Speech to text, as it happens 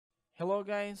Hello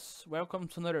guys, welcome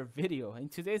to another video. In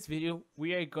today's video,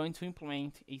 we are going to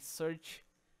implement a search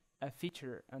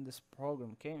feature on this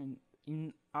program, okay,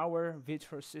 in our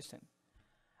virtual system.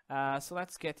 So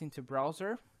let's get into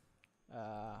browser.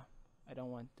 I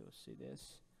don't want to see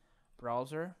this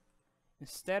browser.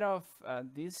 Instead of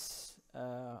this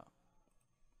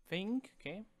thing,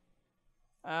 okay,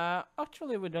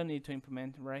 actually we don't need to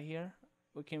implement right here.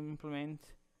 We can implement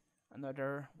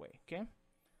another way, okay.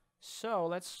 So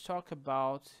let's talk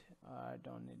about, I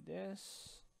don't need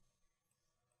this.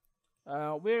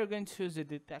 We're going to use the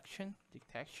detection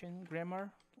grammar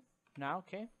now,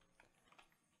 okay?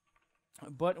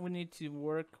 But we need to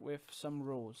work with some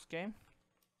rules, okay?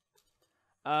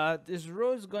 This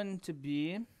rule is going to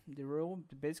be,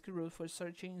 the basic rule for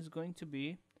searching is going to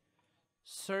be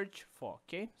search for,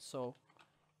 okay? So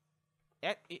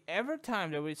every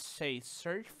time that we say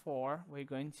search for, we're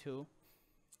going to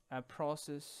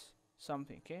process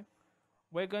something, okay.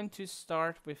 We're going to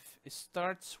start with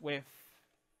starts with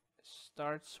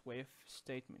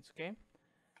statements, okay.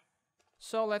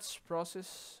 So let's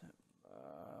process.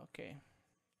 Okay,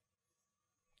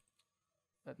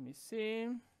 let me see.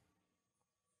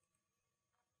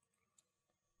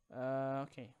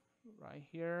 Okay, right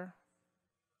here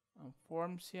on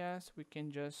forms, yes, we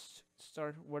can just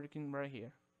start working right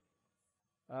here.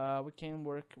 We can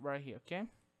work right here, okay.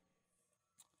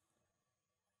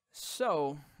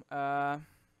 So,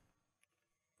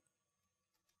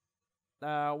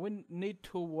 we need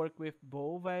to work with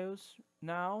bool values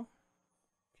now,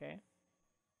 okay.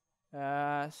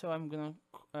 So I'm gonna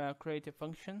create a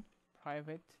function,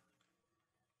 private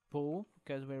bool,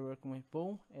 because we're working with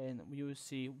bool, and you will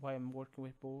see why I'm working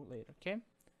with bool later, okay.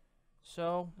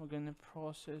 So we're gonna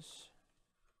process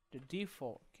the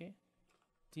default, okay,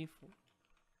 default.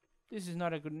 This is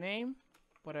not a good name,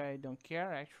 but I don't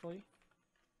care actually.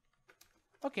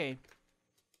 Okay.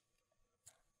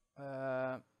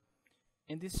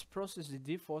 In this process, the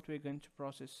default, we're going to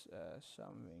process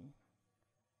something.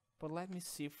 But let me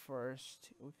see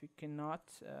first if we cannot.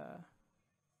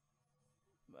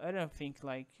 I don't think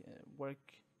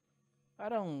work. I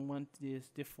don't want this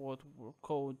default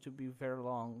code to be very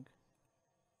long.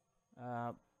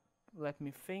 Let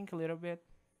me think a little bit.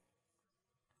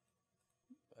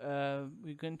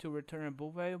 We're going to return a bool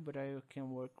value, but I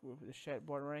can work with the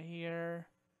chatbot right here.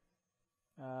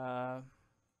 But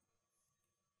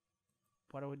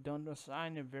we don't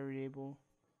assign a variable.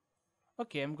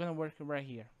 Okay, I'm gonna work right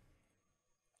here.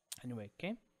 Anyway,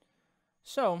 okay.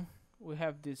 So we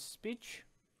have this speech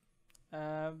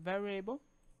variable.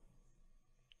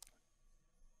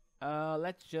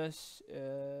 Let's just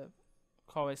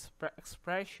call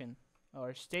expression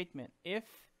or statement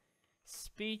if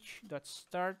speech that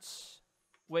starts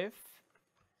with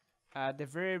the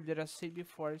verb that I said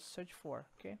before is search for,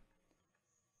 okay.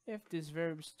 If this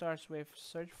verb starts with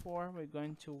search for, we're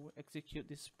going to execute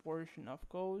this portion of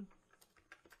code.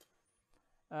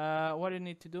 What you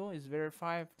need to do is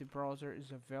verify if the browser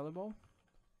is available.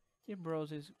 If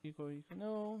browser is equal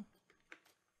no,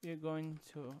 we're going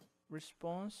to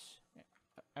response.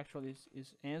 Actually,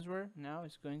 is answer now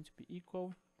is going to be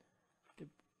equal. The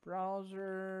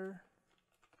browser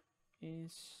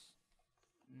is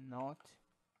not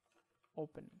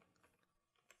open.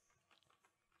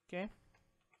 Okay.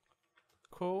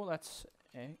 Cool, let's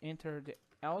enter the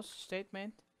else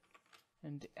statement,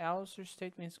 and the else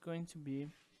statement is going to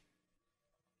be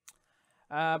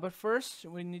but first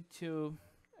we need to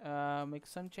make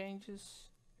some changes.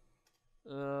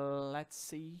 Let's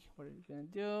see what we're gonna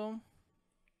do.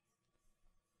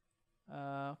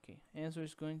 Okay, answer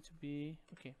is going to be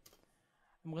okay.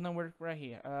 I'm gonna work right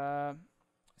here.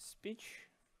 Speech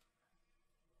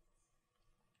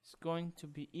is going to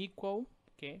be equal,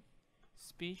 okay,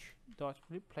 speech dot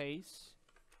replace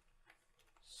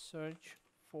search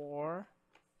for.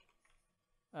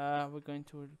 We're going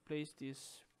to replace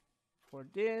this for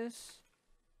this,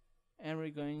 and we're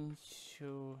going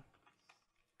to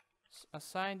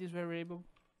assign this variable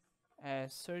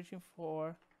as searching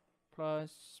for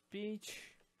plus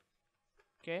speech,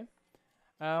 okay.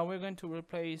 We're going to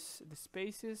replace the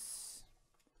spaces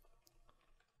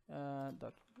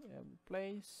dot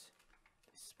replace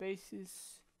the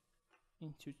spaces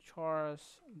into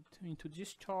chars into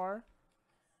this char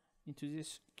into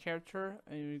this character,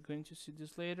 and we're going to see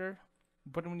this later,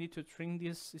 but we need to trim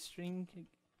this string,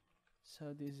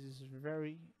 so this is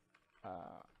very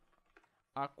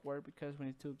awkward because we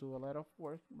need to do a lot of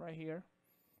work right here.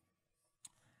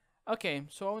 Okay,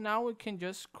 so now we can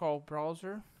just call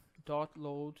browser dot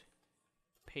load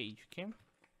page, okay.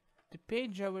 The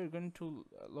page that we're going to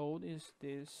load is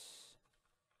this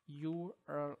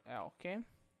URL, okay.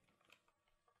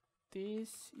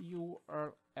 this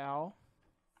URL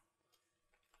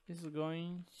is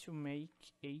going to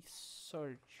make a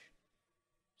search.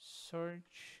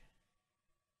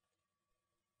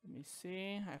 Let me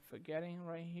see, I'm forgetting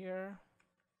right here.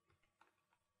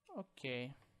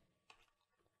 Okay.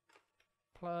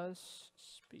 Plus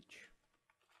speech.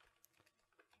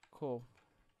 Cool.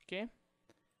 Okay.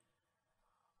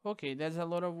 Okay, that's a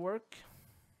lot of work.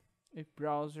 If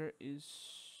browser is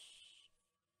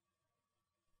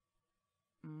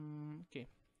okay.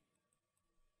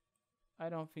 I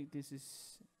don't think this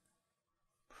is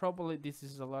probably this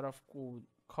is a lot of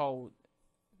code.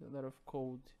 A lot of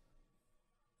code.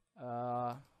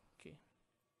 Okay.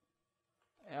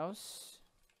 Else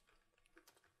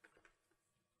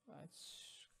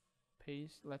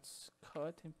let's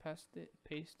cut and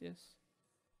paste this.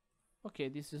 Okay,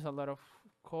 this is a lot of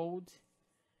code,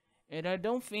 and I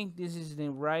don't think this is the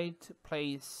right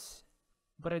place,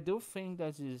 but I do think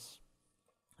that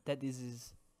this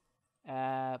is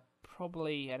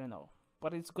probably, I don't know,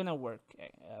 but it's gonna work,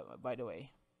 by the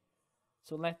way.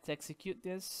 So let's execute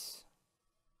this,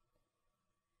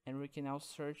 and we can now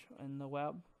search on the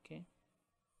web.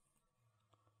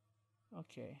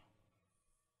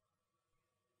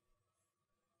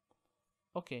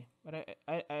 Okay, but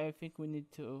I think we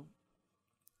need to,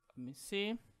 let me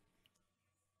see,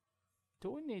 do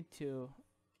we need to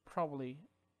probably,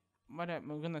 but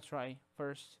I'm gonna try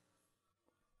first.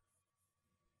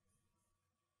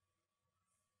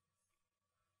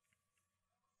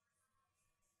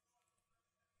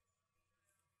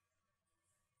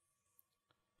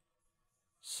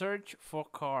 Search for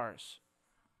cars.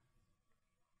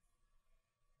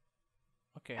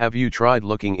 Okay. Have you tried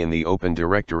looking in the open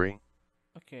directory?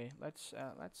 Okay, let's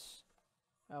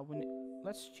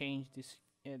change this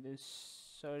this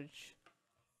search.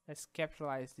 Let's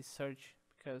capitalize this search,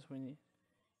 because we need,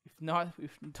 if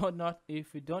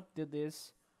we don't do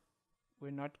this,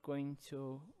 we're not going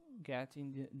to get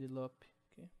in the loop.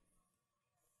 Okay.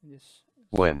 This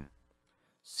When?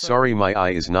 Sorry, my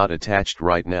eye is not attached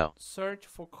right now. Search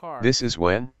for cars. This is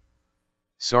when?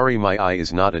 Sorry, my eye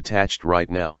is not attached right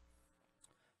now.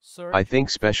 I think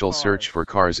special search for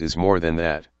cars is more than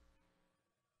that.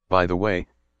 By the way,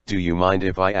 do you mind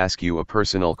if I ask you a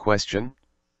personal question?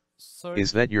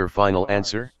 Is that your final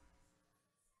answer?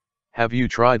 Have you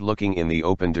tried looking in the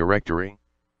open directory?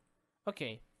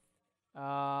 Okay.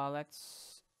 Okay.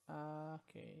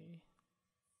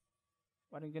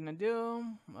 What I'm gonna do?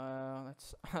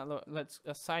 Let's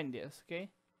assign this. Okay.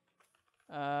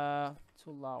 To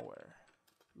lower.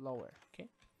 Okay.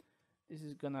 This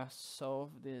is gonna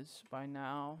solve this by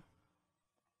now.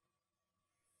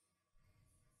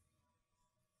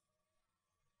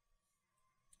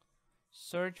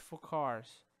 Search for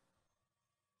cars.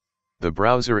 The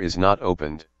browser is not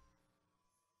opened.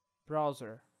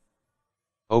 Browser.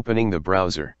 Opening the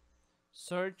browser.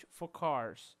 Search for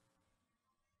cars.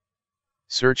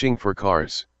 Searching for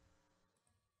cars.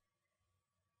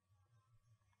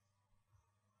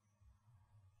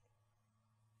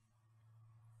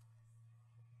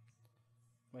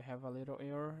 We have a little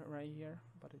error right here,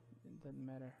 but it doesn't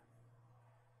matter.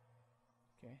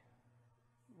 Okay.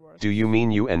 Do you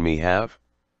mean you and me have?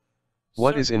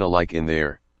 What is in alike in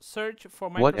there? Search for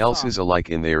Microsoft. What else is alike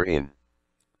in there in?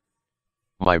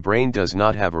 My brain does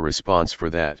not have a response for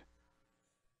that.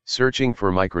 Searching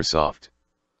for Microsoft.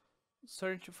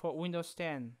 Search for Windows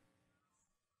 10.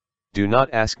 Do not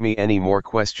ask me any more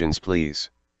questions,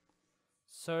 please.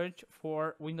 Search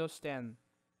for Windows 10.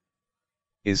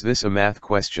 Is this a math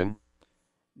question?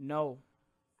 No.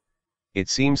 It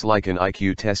seems like an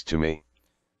IQ test to me.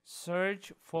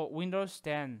 Search for Windows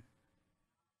 10.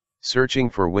 Searching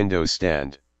for Windows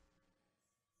stand.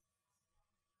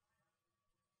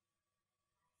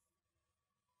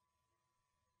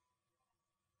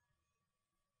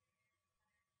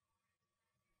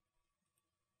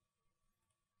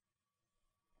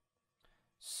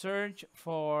 Search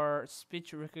for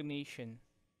speech recognition.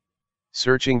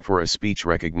 Searching for a speech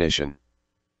recognition.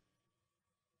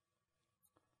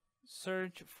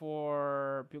 Search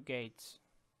for Bill Gates.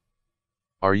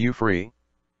 Are you free?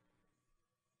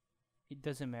 It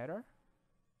doesn't matter.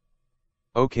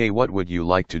 Okay, what would you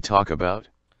like to talk about?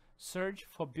 Search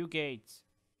for Bill Gates.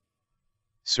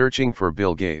 Searching for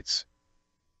Bill Gates.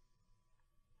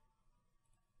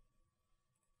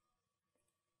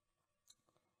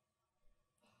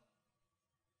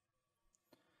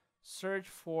 Search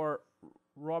for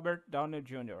Robert Downey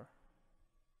Jr.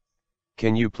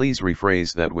 Can you please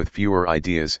rephrase that with fewer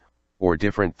ideas, or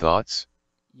different thoughts?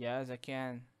 Yes, I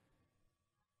can.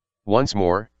 Once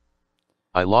more.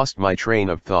 I lost my train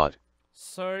of thought.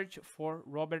 Search for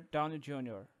Robert Downey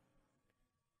Jr.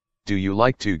 Do you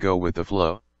like to go with the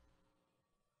flow?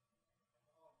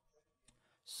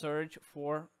 Search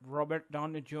for Robert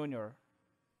Downey Jr.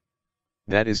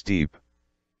 That is deep.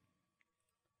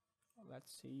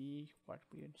 Let's see what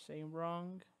we're saying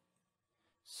wrong.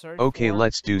 Search Okay, for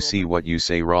let's do see what you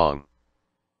say wrong.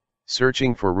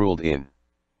 Searching for ruled in.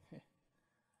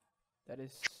 That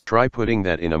is. Try putting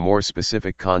that in a more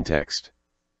specific context.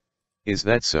 Is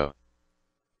that so?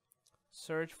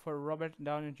 Search for Robert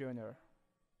Downey Jr.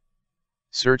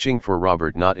 Searching for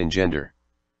Robert, not in gender.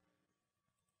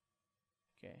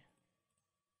 Okay.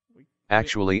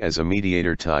 Actually, as a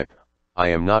mediator type, I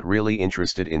am not really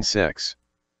interested in sex.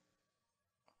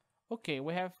 Okay,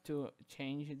 we have to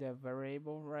change the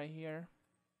variable right here.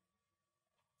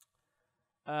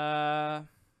 Let's,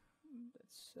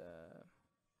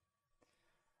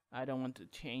 I don't want to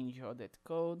change all that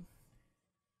code.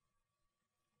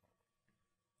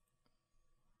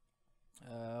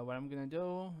 What I'm gonna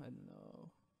do, I don't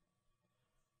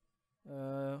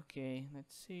know. Okay,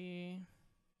 let's see.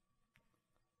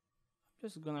 I'm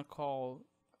just gonna call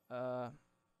the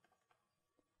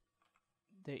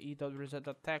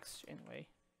e.result.text anyway.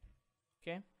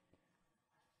 Okay.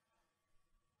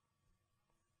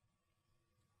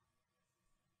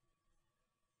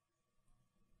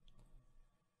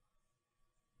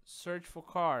 Search for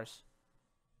cars.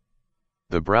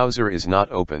 The browser is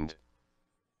not opened.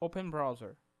 Open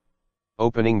browser.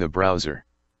 Opening the browser.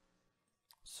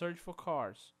 Search for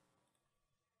cars.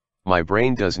 My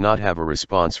brain does not have a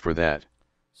response for that.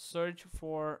 Search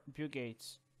for Bill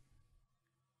Gates.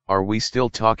 Are we still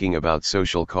talking about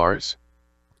social cars?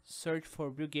 Search for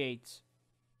Bill Gates.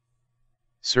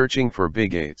 Searching for Bill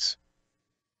Gates.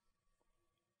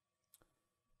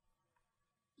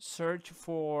 Search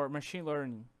for machine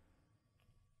learning.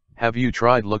 Have you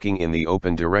tried looking in the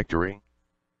open directory?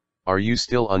 Are you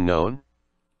still unknown?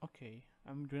 Okay,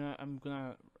 I'm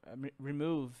gonna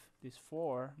remove this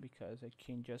for because I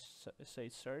can just say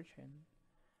search and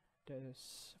the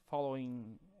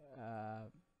following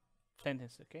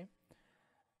sentence. Okay.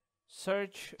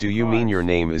 Search. Do you mean your cars.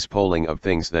 name is polling of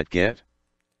things that get?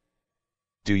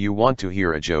 Do you want to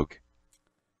hear a joke?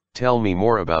 Tell me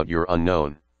more about your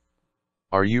unknown.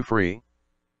 Are you free?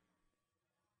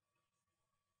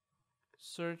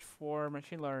 Search for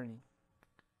machine learning.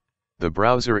 The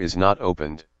browser is not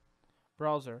opened.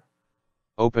 Browser.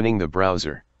 Opening the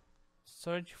browser.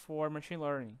 Search for machine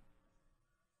learning.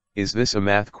 Is this a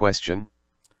math question?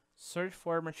 Search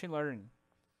for machine learning.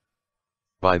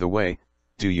 By the way,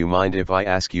 do you mind if I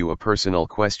ask you a personal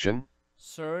question?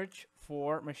 Search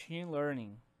for machine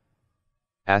learning.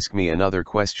 Ask me another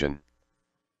question.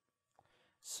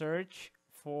 Search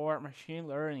for machine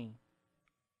learning.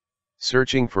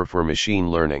 Searching for machine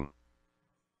learning.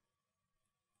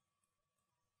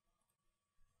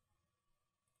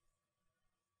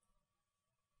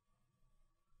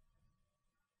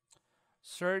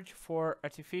 Search for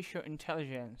artificial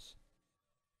intelligence.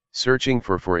 Searching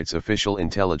for its official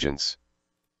intelligence.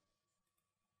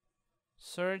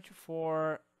 Search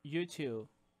for YouTube.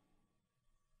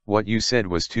 What you said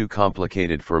was too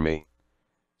complicated for me.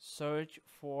 Search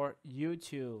for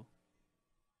YouTube.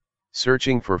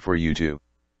 Searching for YouTube.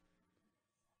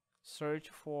 Search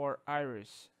for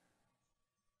Iris.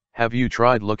 Have you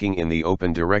tried looking in the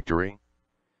open directory?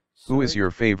 Who is your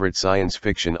favorite science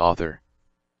fiction author?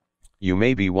 You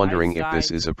may be wondering if this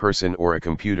is a person or a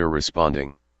computer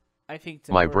responding. I think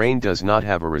my brain does not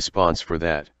have a response for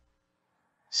that.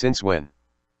 Since when?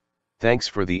 Thanks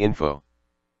for the info.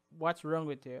 What's wrong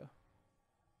with you?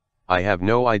 I have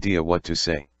no idea what to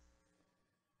say.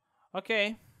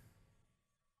 Okay.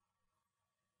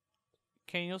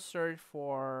 Can you search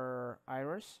for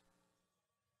Iris?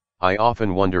 I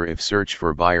often wonder if search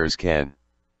for buyers can.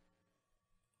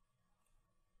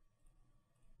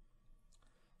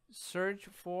 Search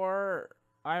for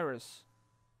Iris.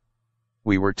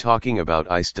 We were talking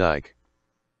about ice dike.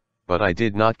 But I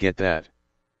did not get that.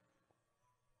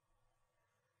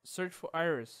 Search for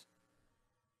Iris.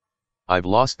 I've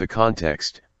lost the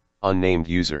context, unnamed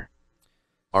user.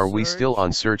 Are we still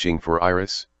on searching for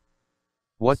Iris?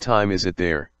 What time is it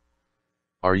there?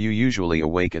 Are you usually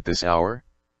awake at this hour?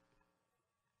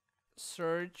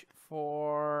 Search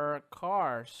for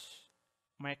cars.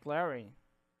 Mike Lowry.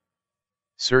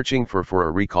 Searching for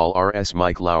a recall RS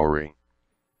Mike Lowry.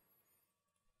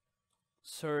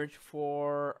 Search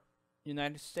for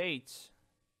United States.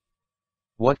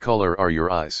 What color are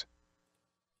your eyes?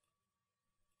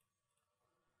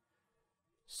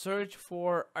 Search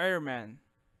for Ironman.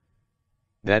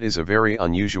 That is a very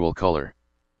unusual color.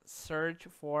 Search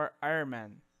for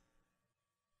Ironman.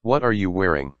 What are you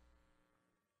wearing?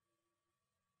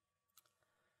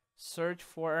 Search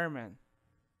for airman.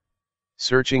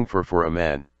 Searching for a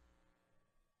man.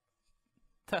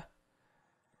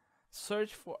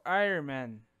 Search for Iron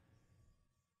Man.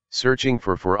 Searching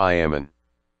for I am an.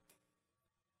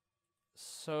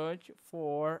 Search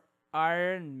for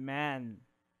Iron Man.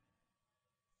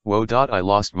 Whoa. I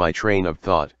lost my train of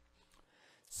thought.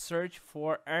 Search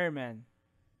for airman.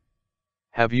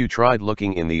 Have you tried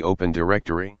looking in the open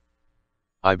directory?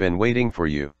 I've been waiting for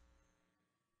you.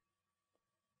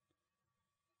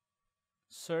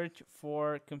 Search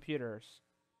for computers.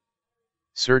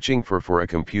 Searching for a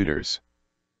computers.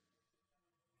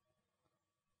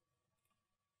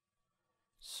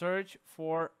 Search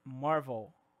for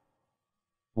Marvel.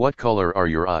 What color are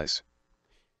your eyes?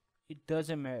 It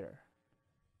doesn't matter.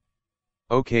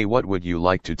 Okay, what would you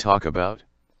like to talk about?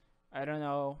 I don't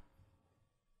know.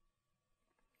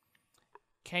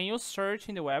 Can you search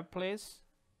in the web, please?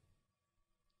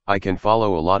 I can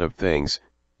follow a lot of things,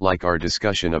 like our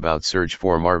discussion about search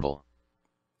for Marvel.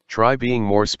 Try being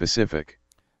more specific.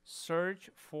 Search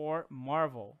for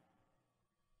Marvel.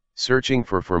 Searching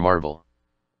for Marvel.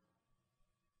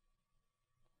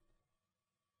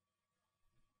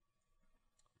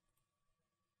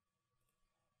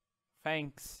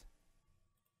 Thanks.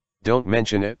 Don't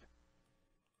mention it.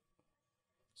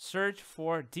 Search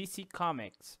for DC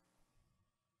Comics.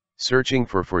 Searching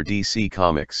for DC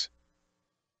Comics.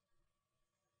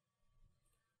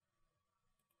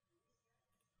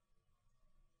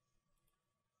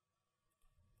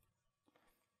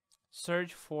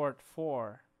 Search for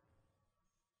Thor.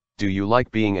 Do you like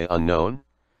being unknown?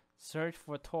 Search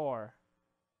for Thor.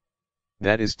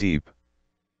 That is deep.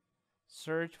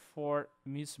 Search for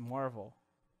Miss Marvel.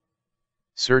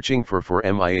 Searching for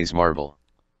MIA's Marvel.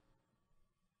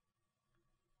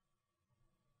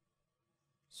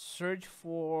 Search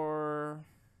for...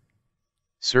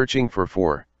 Searching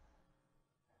for.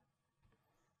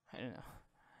 I don't know.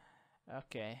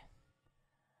 Okay.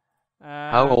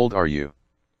 How old are you?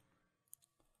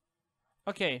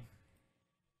 Okay.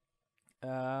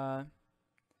 That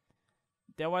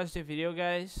was the video,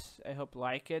 guys. I hope you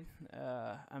like it.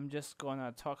 I'm just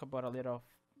gonna talk about a little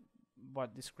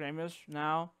about disclaimers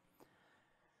now.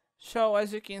 So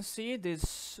as you can see,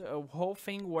 this whole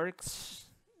thing works.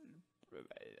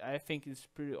 I think it's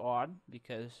pretty odd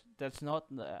because that's not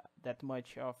that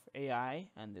much of AI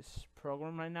and this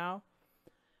program right now.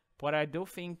 But I do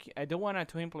think I do want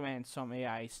to implement some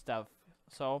AI stuff.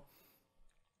 So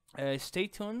stay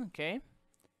tuned, okay?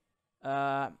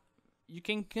 You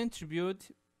can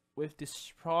contribute with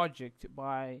this project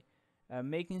by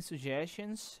making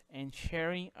suggestions and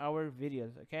sharing our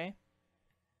videos, okay?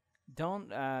 Don't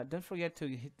forget to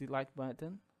hit the like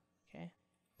button, okay?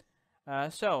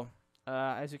 So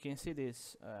as you can see,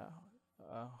 this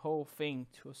whole thing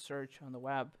to search on the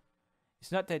web,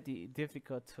 it's not that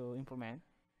difficult to implement,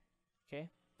 okay?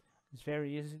 It's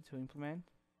very easy to implement.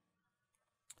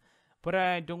 But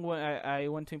I don't want. I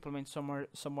want to implement some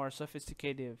more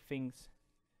sophisticated things.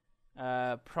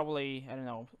 Probably I don't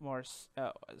know, more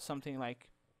something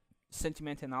like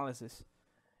sentiment analysis.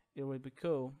 It would be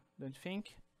cool, don't you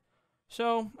think?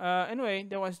 So anyway,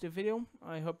 that was the video.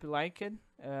 I hope you like it.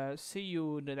 See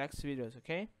you in the next videos.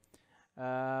 Okay.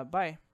 Bye.